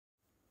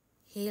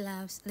Hey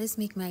loves, let's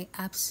make my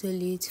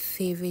absolute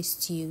favorite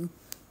stew,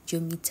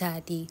 Dzomi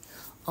Tadi,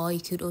 or you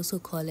could also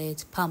call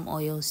it palm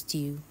oil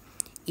stew.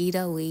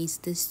 Either ways,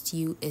 this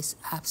stew is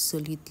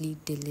absolutely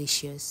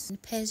delicious.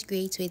 It pairs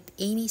great with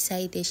any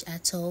side dish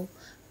at all,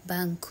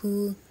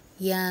 banku,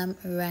 yam,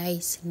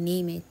 rice,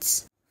 name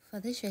it. For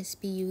this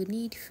recipe, you would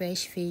need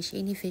fresh fish,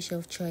 any fish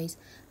of choice.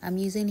 I'm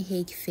using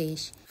hake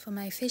fish. For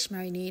my fish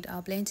marinade,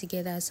 I'll blend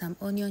together some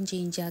onion,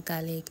 ginger,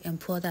 garlic and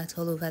pour that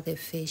all over the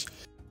fish.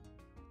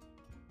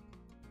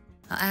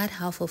 I'll add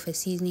half of a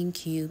seasoning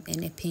cube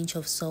and a pinch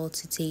of salt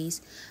to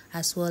taste,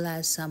 as well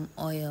as some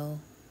oil,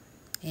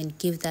 and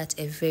give that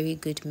a very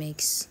good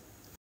mix.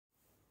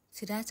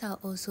 To that,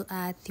 I'll also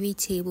add 3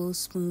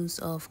 tablespoons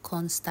of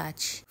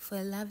cornstarch for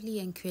a lovely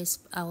and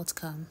crisp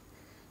outcome,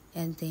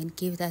 and then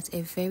give that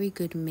a very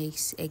good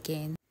mix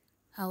again.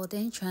 I will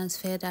then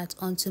transfer that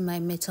onto my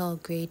metal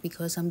grate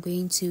because I'm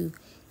going to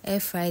air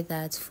fry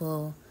that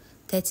for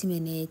 30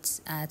 minutes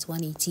at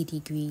 180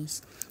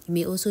 degrees. You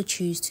may also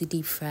choose to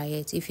deep fry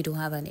it if you don't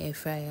have an air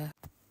fryer.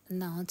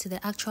 Now to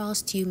the actual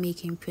stew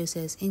making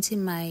process. Into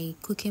my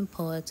cooking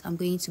pot, I'm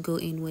going to go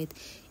in with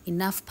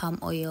enough palm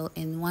oil,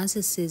 and once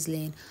it's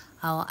sizzling,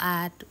 I'll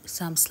add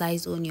some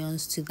sliced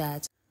onions to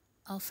that.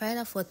 I'll fry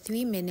that for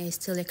 3 minutes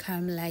till it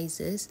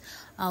caramelizes.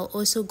 I'll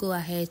also go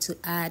ahead to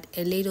add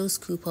a little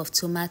scoop of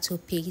tomato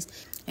paste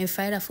and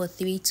fry that for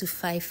 3 to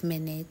 5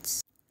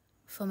 minutes.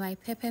 For my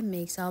pepper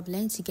mix, I'll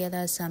blend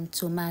together some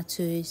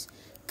tomatoes,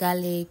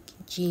 garlic,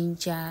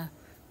 ginger,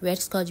 red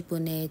scotch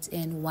bonnet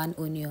and 1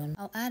 onion.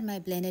 I'll add my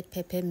blended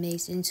pepper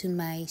mix into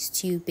my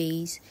stew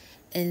base,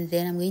 and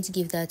then I'm going to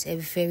give that a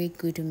very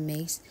good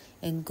mix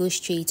and go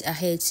straight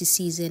ahead to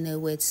season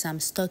it with some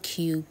stock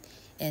cube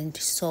and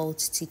salt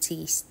to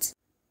taste.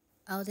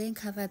 I'll then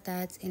cover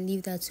that and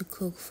leave that to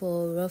cook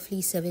for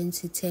roughly 7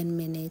 to 10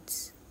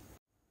 minutes.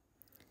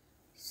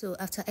 So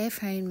after air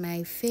frying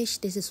my fish,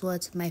 this is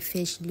what my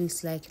fish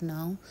looks like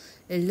now.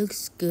 It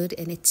looks good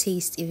and it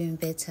tastes even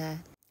better.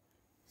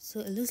 So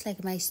it looks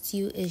like my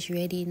stew is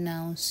ready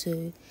now.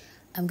 So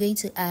I'm going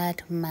to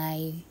add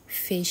my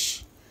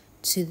fish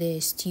to the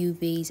stew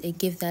base and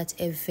give that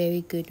a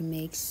very good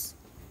mix.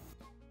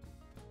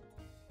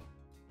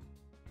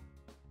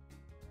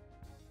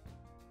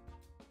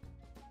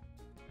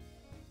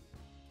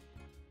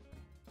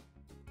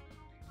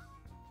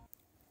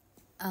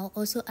 I'll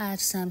also add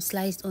some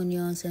sliced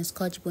onions and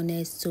scotch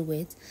bonnets to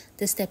it.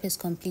 This step is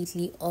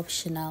completely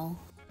optional.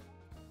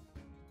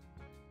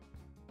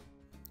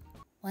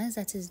 Once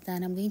that is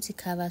done, I'm going to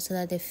cover so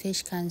that the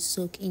fish can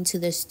soak into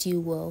the stew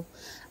well.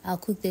 I'll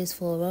cook this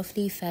for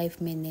roughly 5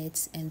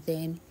 minutes and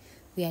then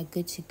we are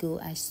good to go.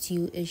 Our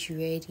stew is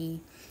ready.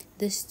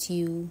 This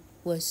stew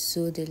was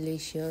so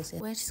delicious.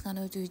 We're just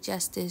gonna do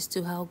justice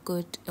to how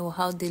good or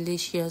how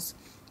delicious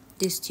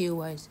this stew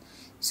was.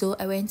 So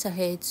I went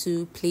ahead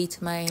to plate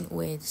mine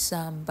with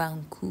some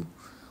banku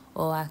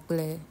or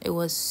akble. It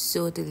was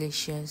so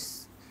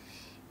delicious.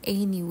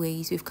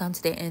 Anyways, we've come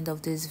to the end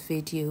of this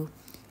video.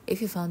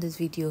 If you found this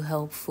video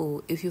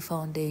helpful, if you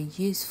found it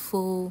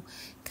useful,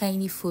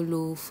 kindly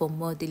follow for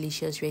more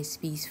delicious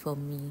recipes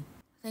from me.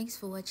 Thanks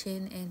for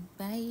watching and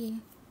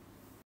bye.